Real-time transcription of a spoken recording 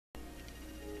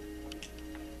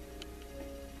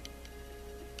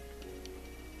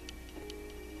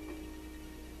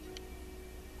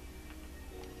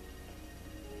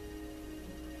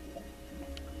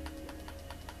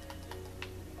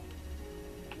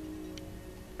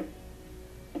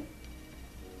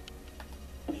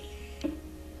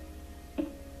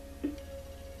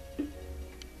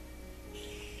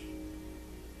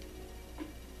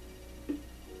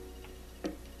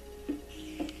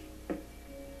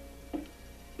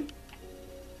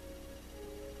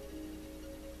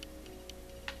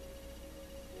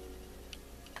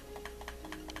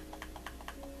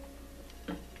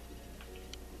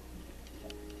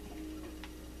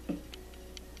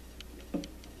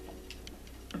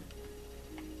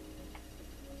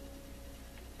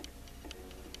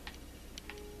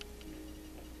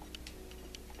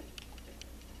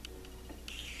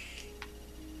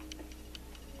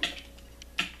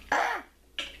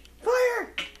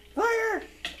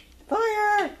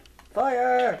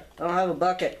I don't have a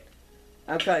bucket.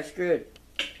 I'm kind of screwed.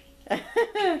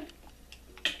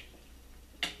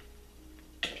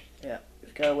 Yeah,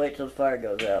 just gotta wait till the fire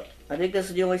goes out. I think this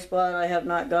is the only spot I have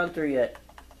not gone through yet.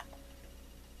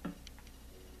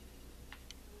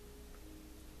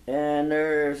 And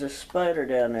there's a spider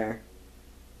down there.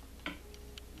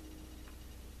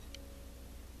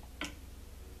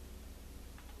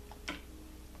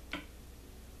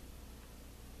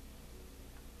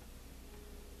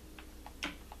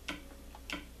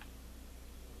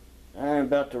 I'm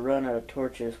about to run out of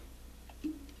torches.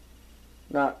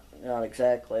 Not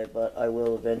exactly, but I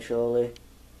will eventually.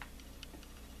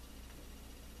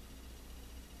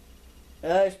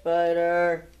 Hi,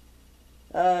 spider.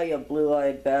 Ah, you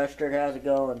blue-eyed bastard. How's it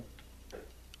going?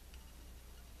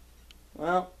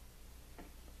 Well.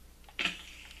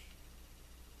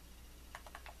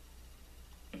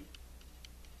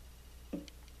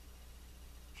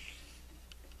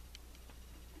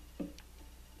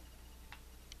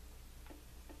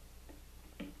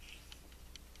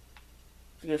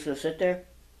 You just gonna sit there?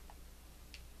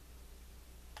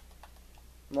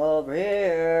 I'm over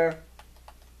here.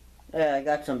 Yeah, I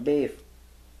got some beef.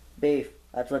 Beef.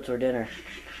 That's what's for dinner.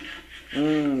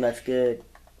 Mmm, that's good.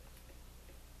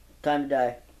 Time to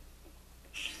die.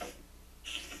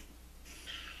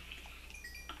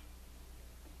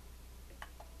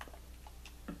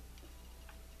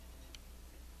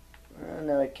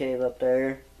 Another cave up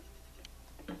there.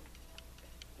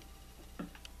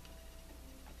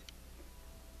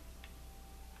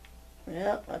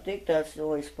 Yeah, I think that's the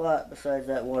only spot besides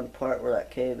that one part where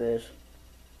that cave is.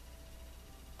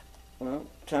 Well,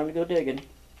 time to go digging.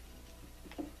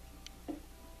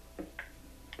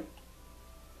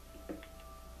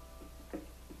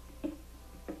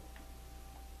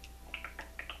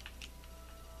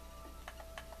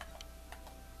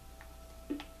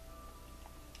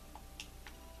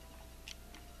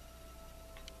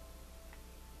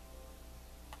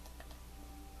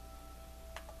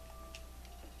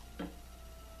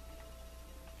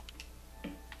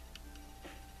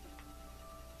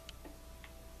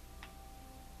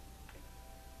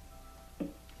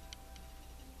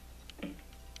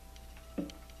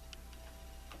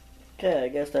 Okay, I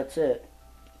guess that's it.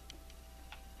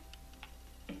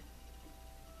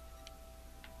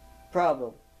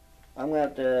 Problem. I'm gonna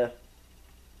have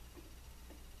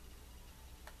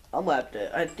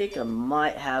to, I think I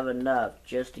might have enough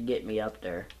just to get me up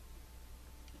there.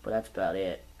 But that's about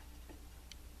it.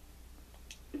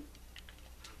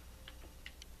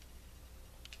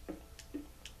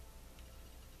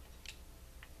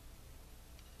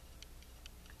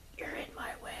 You're in my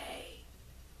way.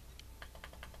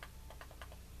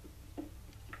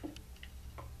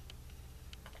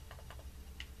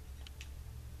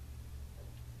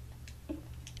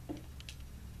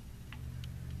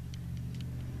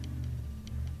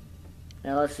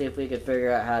 Now let's see if we can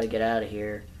figure out how to get out of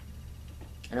here.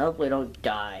 And hopefully don't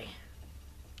die.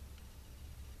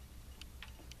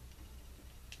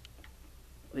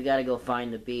 We gotta go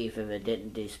find the beef if it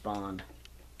didn't despawn.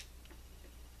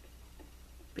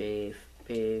 Beef,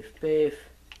 beef, beef.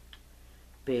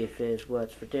 Beef is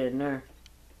what's for dinner.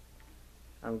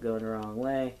 I'm going the wrong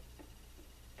way.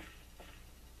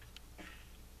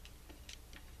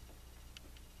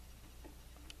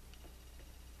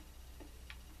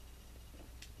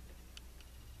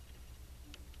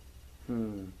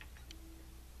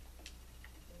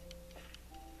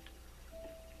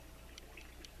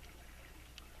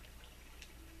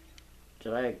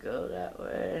 Did I go that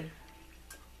way?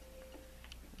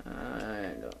 I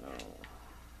don't know.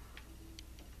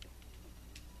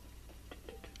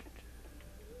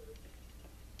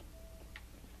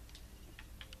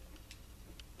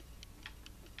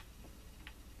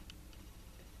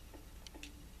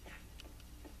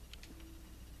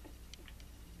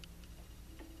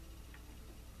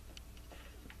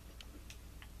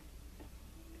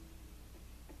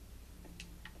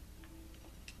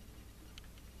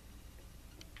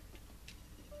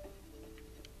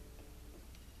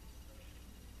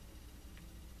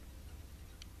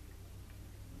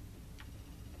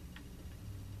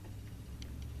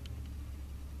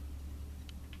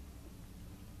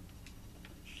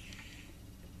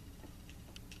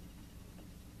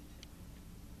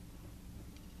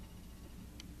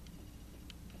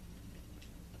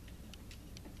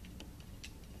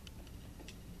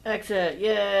 Exit!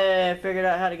 Yay! I figured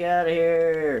out how to get out of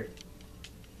here.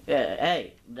 Yeah,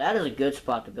 hey, that is a good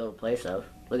spot to build a place of.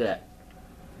 Look at that.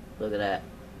 Look at that.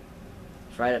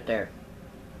 It's right up there.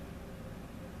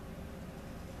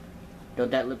 Don't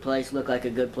that place look like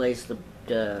a good place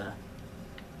to...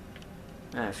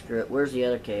 Ah, screw it. Where's the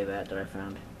other cave at that I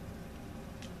found?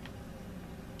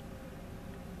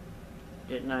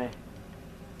 Didn't I?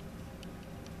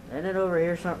 Isn't it over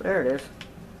here something? There it is.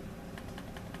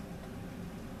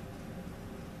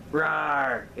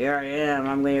 Rawr! Here I am.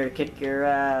 I'm here to kick your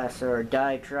ass or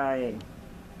die trying.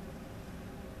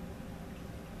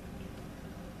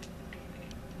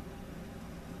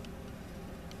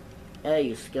 Hey,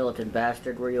 you skeleton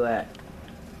bastard. Where you at?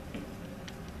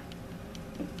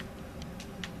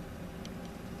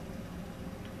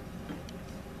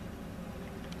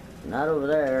 Not over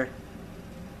there.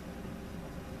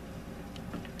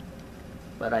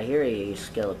 But I hear you, you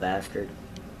skeleton bastard.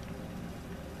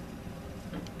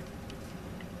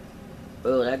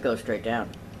 Ooh, that goes straight down.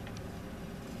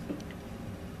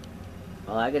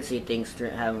 Well, I can see things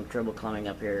having trouble climbing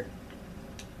up here.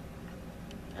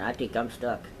 And I think I'm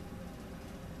stuck.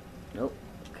 Nope.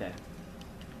 Okay.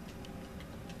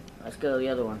 Let's go to the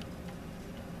other one.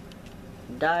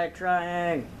 Die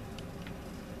trying!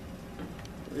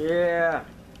 Yeah!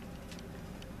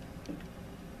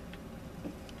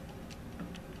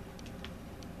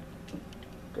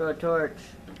 Throw a torch.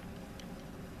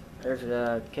 There's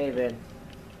a cave in.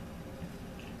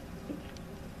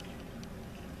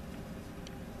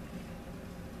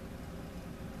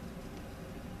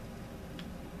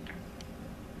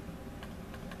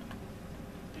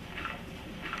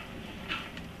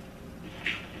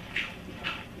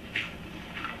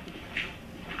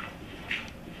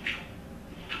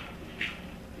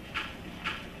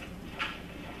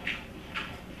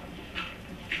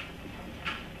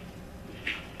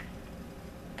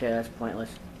 Okay, that's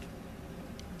pointless.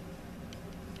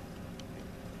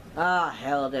 Ah,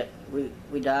 hell of it.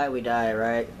 We die,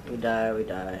 right? We die.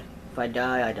 If I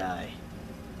die, I die.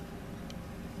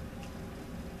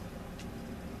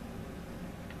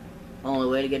 Only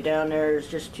way to get down there is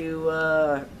just to,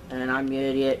 and I'm the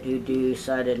idiot who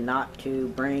decided not to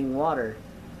bring water.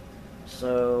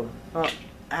 So, oh,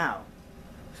 ow.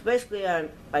 So basically,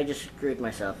 I just screwed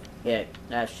myself. Yeah,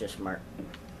 that's just smart.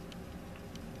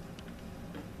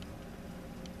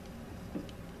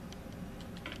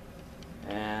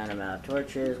 And I'm out of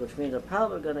torches, which means I'm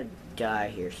probably gonna die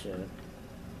here soon.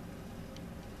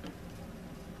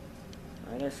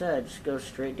 Like I said, just go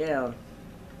straight down.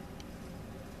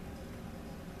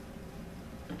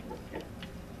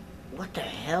 What the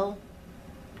hell?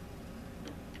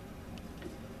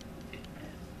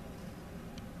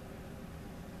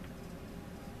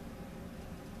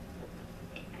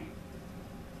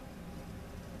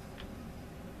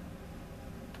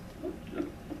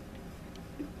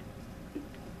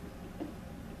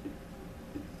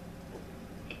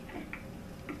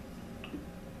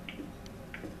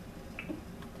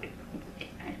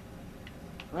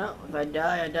 Well, if I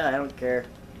die, I die. I don't care.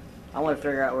 I want to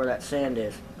figure out where that sand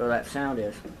is, or that sound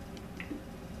is.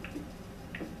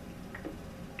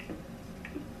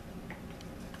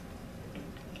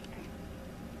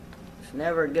 It's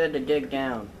never good to dig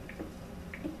down.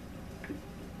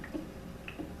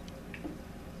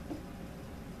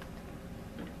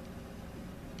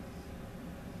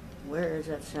 Where is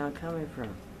that sound coming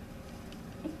from?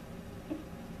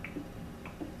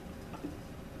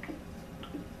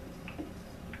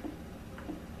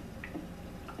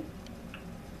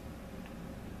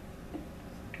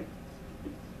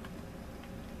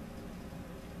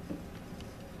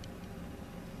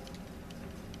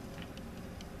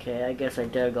 Okay, I guess I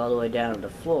dug all the way down to the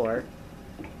floor.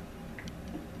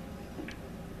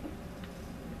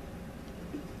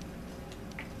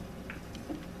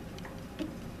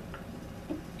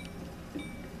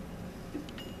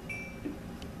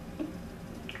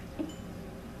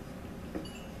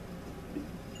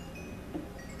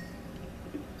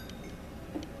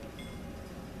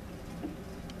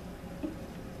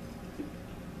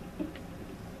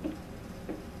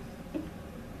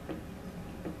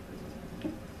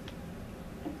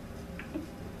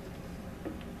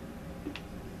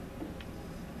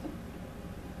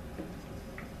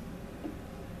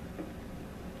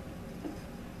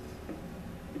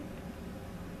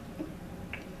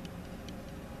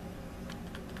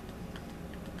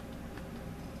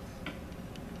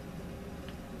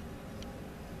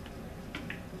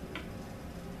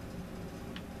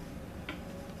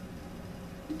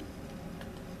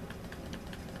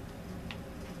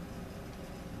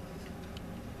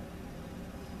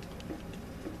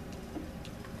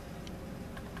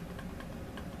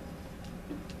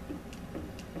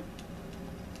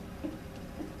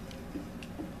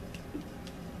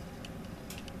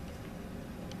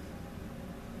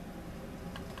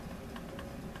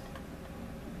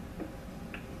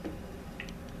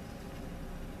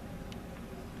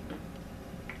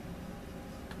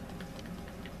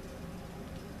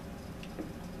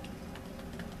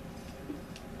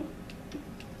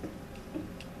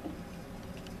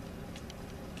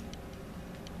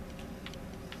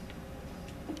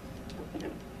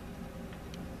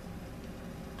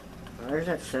 There's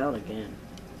that sound again.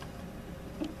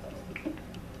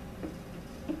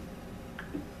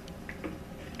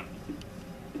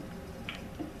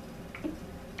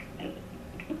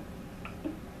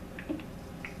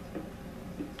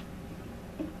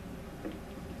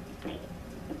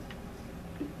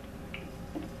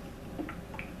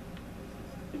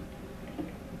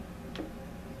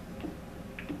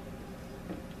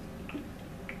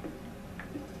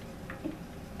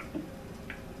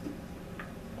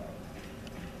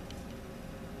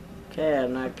 Okay,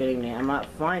 I'm not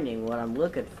finding what I'm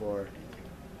looking for.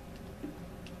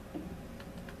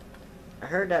 I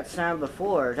heard that sound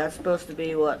before. Is that supposed to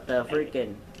be what the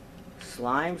freaking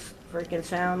slimes freaking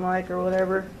sound like or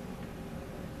whatever?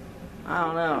 I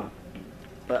don't know.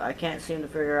 But I can't seem to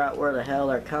figure out where the hell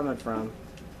they're coming from.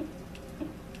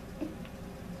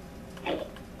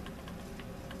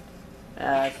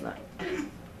 That's not...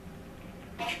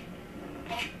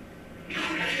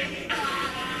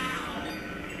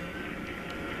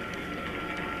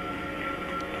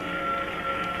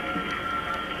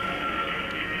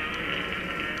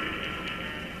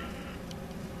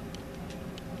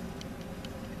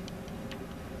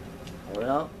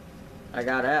 Well, I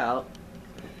got out.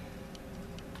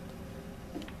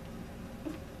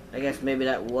 I guess maybe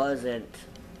that wasn't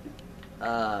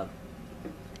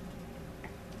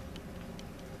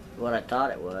what I thought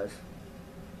it was.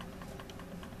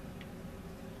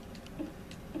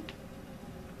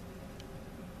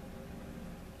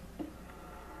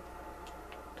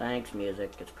 Thanks,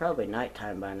 music. It's probably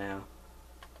nighttime by now.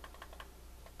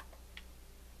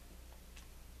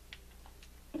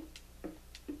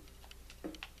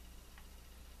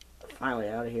 Finally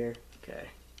out of here. Okay.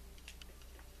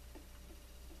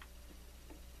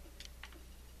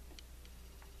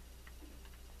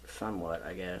 Somewhat,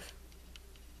 I guess.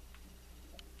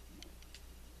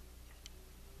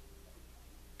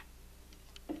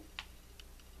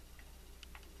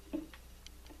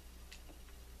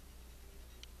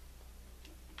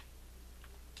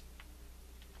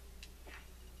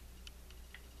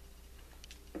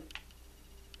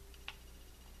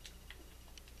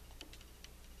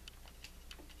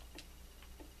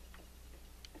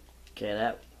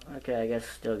 Okay, I guess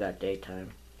still got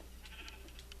daytime.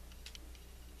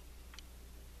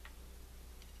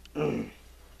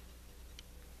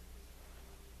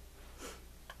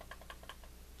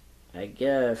 I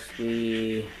guess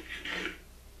we...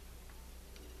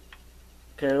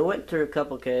 Okay, we went through a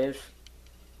couple caves.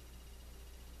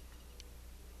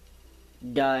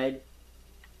 Died.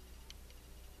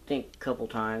 I think a couple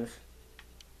times.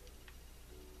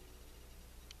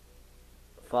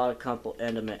 Fought a couple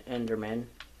Endermen. Enderman.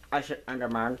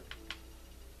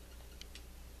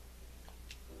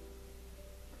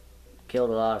 Killed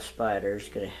a lot of spiders.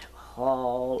 Gonna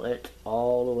haul it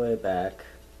all the way back.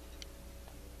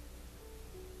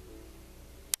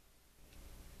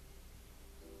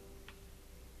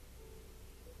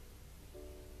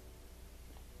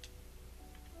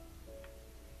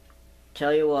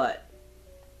 Tell you what.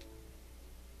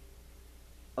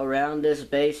 Around this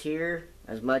base here,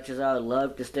 as much as I would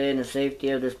love to stay in the safety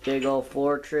of this big old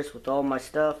fortress with all my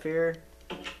stuff here,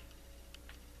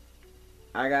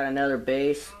 I got another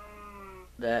base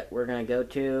that we're going to go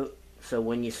to. So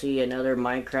when you see another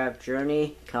Minecraft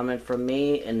journey coming from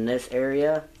me in this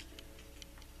area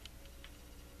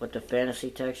with the fantasy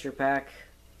texture pack,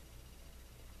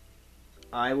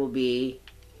 I will be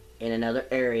in another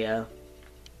area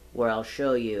where I'll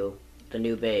show you the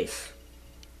new base.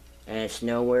 And it's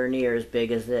nowhere near as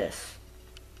big as this.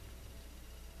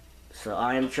 So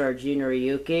I am Charjr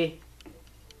Ryuki,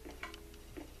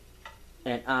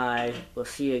 and I will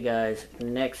see you guys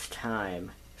next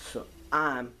time. So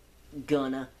I'm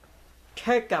gonna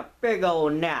take a big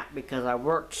old nap because I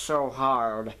worked so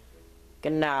hard.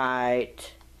 Good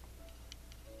night.